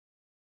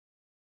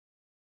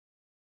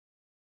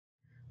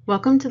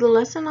Welcome to the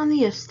lesson on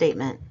the if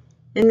statement.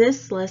 In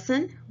this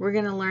lesson, we're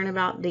going to learn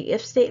about the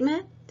if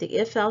statement, the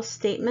if-else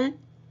statement,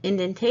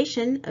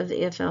 indentation of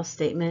the if-else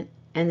statement,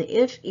 and the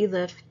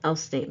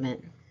if-elif-else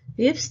statement.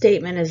 The if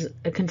statement is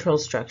a control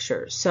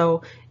structure,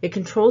 so it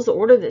controls the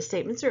order that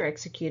statements are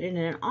executed,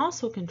 and it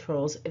also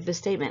controls if the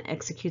statement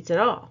executes at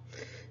all.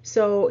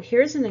 So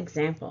here's an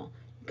example.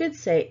 You could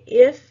say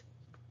if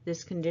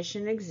this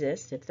condition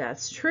exists, if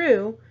that's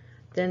true,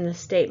 then the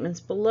statements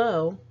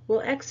below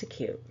will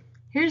execute.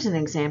 Here's an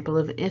example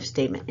of an if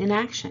statement in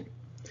action.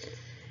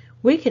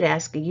 We could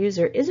ask a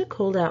user, is it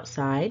cold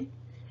outside?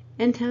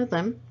 And tell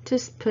them to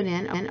put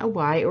in a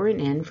Y or an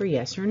N for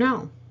yes or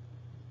no.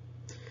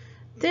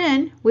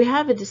 Then we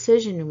have a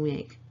decision to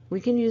make.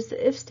 We can use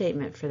the if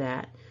statement for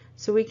that.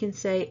 So we can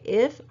say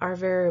if our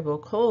variable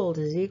cold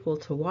is equal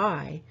to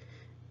Y,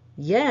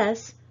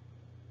 yes,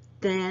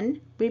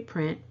 then we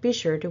print be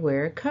sure to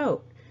wear a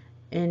coat.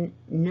 And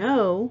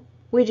no,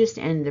 we just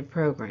end the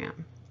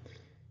program.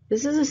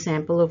 This is a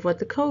sample of what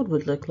the code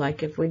would look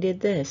like if we did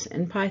this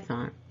in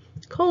Python.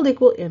 Cold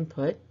equal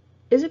input.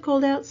 Is it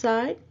cold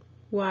outside?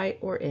 Y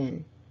or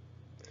N.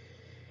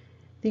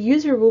 The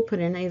user will put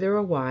in either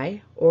a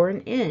Y or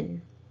an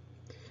N.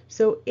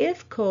 So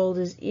if cold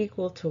is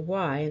equal to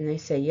Y and they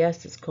say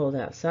yes, it's cold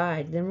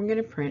outside, then we're going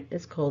to print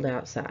it's cold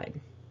outside.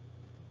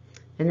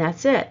 And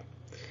that's it.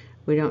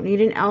 We don't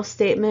need an else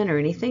statement or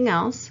anything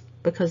else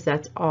because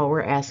that's all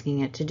we're asking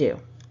it to do.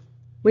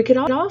 We could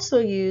also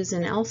use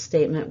an else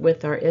statement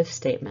with our if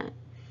statement.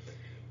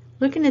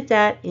 Looking at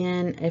that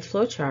in a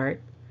flowchart,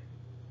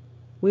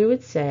 we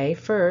would say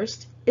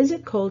first, is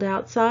it cold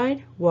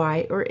outside,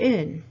 Y or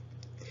N?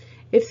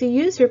 If the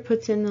user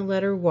puts in the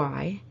letter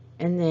Y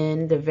and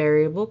then the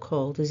variable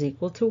cold is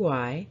equal to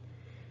Y,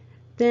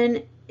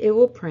 then it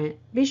will print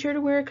be sure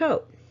to wear a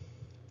coat.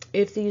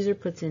 If the user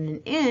puts in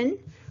an N,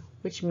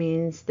 which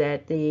means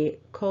that the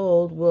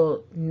cold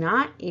will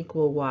not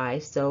equal Y,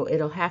 so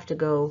it'll have to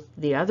go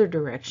the other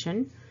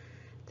direction,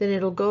 then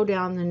it'll go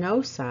down the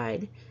no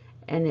side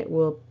and it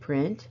will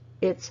print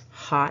it's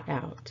hot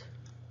out.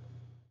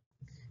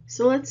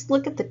 So let's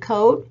look at the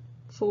code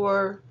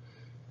for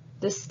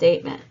this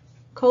statement.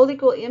 Cold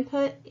equal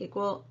input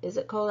equal is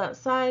it cold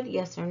outside,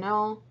 yes or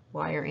no,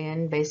 Y or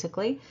N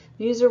basically.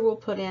 The user will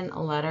put in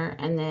a letter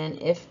and then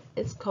if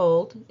it's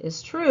cold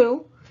is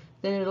true,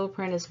 then it'll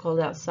print it's cold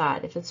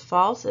outside. If it's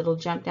false, it'll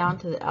jump down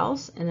to the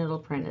else and it'll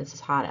print it's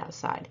hot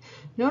outside.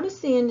 Notice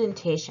the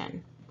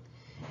indentation.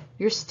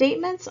 Your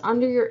statements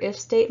under your if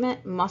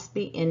statement must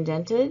be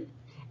indented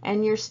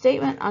and your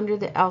statement under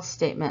the else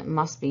statement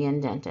must be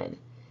indented.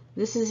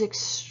 This is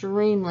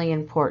extremely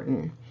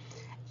important.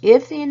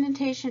 If the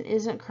indentation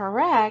isn't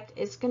correct,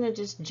 it's going to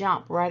just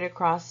jump right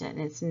across it and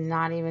it's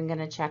not even going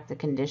to check the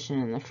condition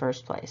in the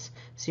first place.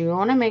 So you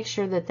want to make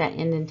sure that that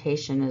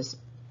indentation is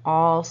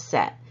all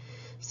set.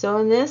 So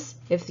in this,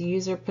 if the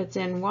user puts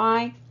in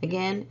Y,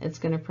 again, it's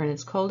going to print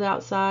it's cold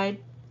outside.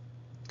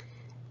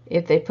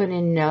 If they put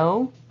in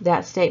no,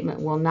 that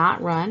statement will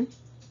not run.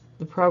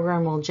 The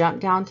program will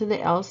jump down to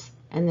the else,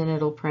 and then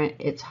it'll print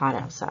it's hot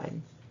outside.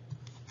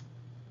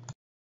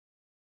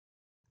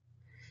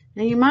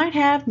 Now you might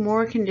have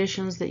more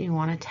conditions that you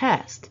want to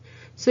test.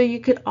 So you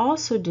could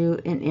also do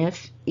an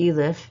if,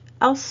 elif,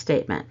 else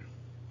statement.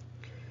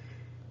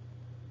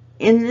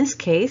 In this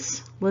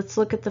case, let's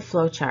look at the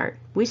flow chart.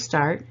 We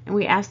start and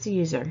we ask the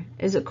user,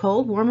 is it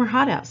cold, warm, or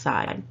hot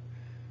outside?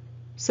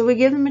 So we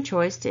give them a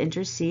choice to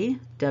enter C,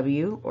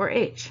 W, or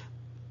H.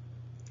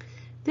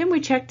 Then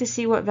we check to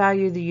see what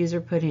value the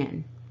user put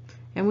in.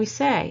 And we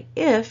say,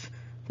 if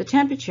the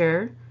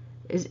temperature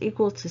is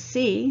equal to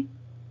C,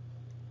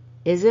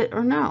 is it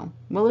or no?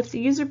 Well, if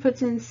the user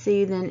puts in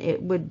C, then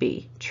it would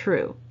be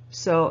true.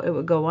 So it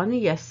would go on the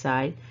yes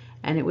side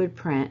and it would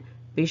print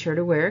be sure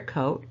to wear a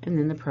coat, and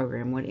then the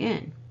program would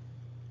end.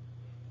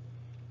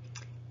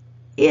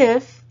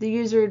 If the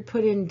user had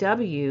put in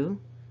W,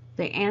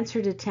 the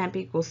answer to temp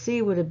equals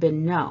C would have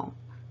been no.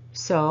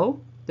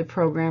 So the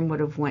program would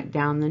have went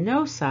down the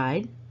no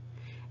side,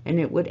 and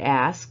it would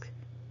ask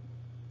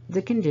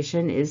the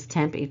condition is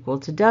temp equal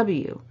to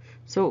W.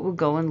 So it would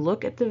go and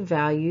look at the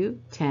value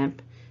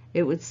temp.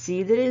 It would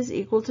see that it is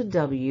equal to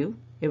W.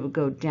 It would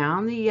go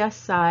down the yes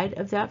side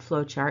of that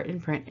flowchart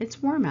and print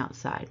it's warm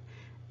outside.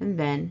 And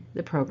then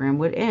the program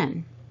would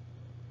end.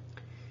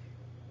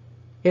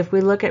 If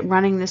we look at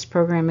running this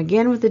program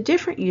again with a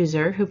different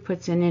user who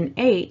puts in an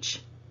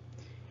H,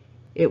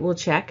 it will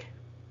check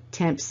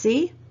temp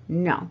C,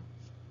 no.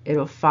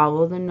 It'll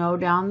follow the no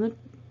down the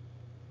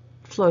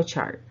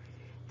flowchart.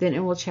 Then it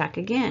will check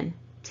again,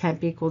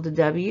 temp equal to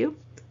W.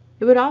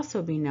 It would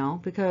also be no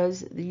because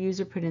the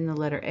user put in the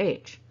letter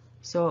H.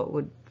 So it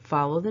would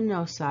follow the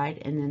no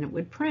side and then it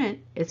would print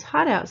it's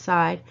hot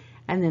outside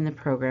and then the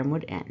program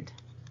would end.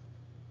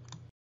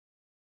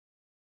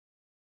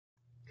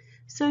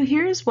 So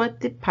here's what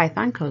the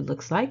Python code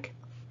looks like.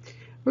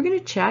 We're going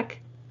to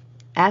check,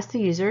 ask the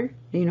user,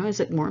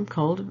 is it warm,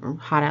 cold, or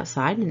hot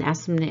outside, and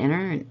ask them to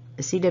enter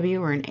a CW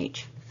or an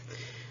H.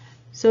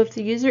 So if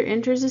the user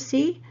enters a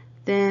C,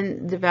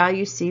 then the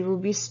value C will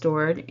be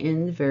stored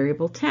in the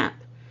variable temp.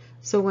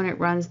 So when it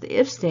runs the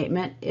if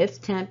statement,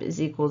 if temp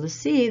is equal to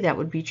C, that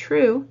would be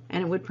true,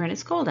 and it would print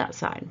it's cold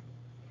outside.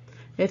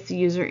 If the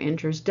user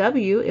enters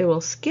W, it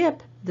will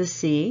skip the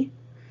C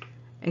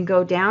and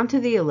go down to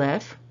the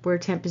elif, where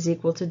temp is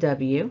equal to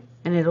W,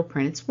 and it'll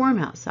print it's warm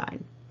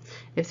outside.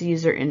 If the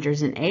user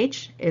enters an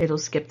H, it'll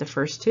skip the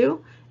first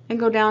two and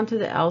go down to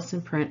the else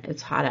and print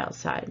it's hot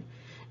outside.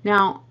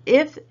 Now,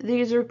 if the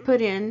user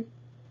put in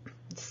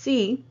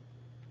C,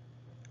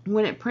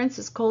 when it prints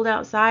it's cold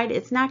outside,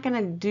 it's not going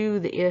to do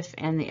the if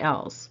and the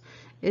else.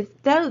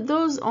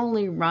 Those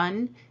only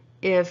run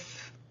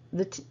if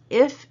the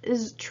if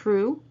is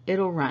true,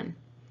 it'll run.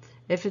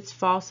 If it's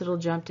false, it'll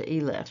jump to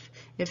elif.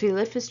 If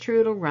elif is true,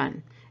 it'll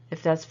run.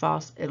 If that's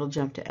false, it'll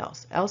jump to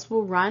else. Else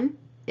will run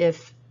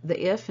if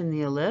the if and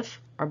the elif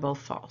are both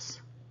false.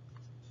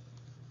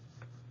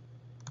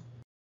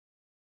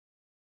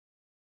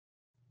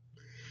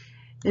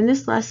 In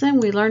this lesson,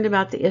 we learned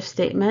about the if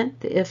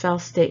statement, the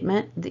if-else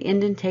statement, the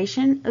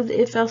indentation of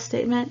the if-else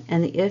statement,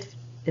 and the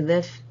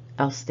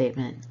if-elif-else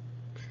statement.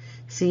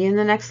 See you in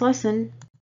the next lesson.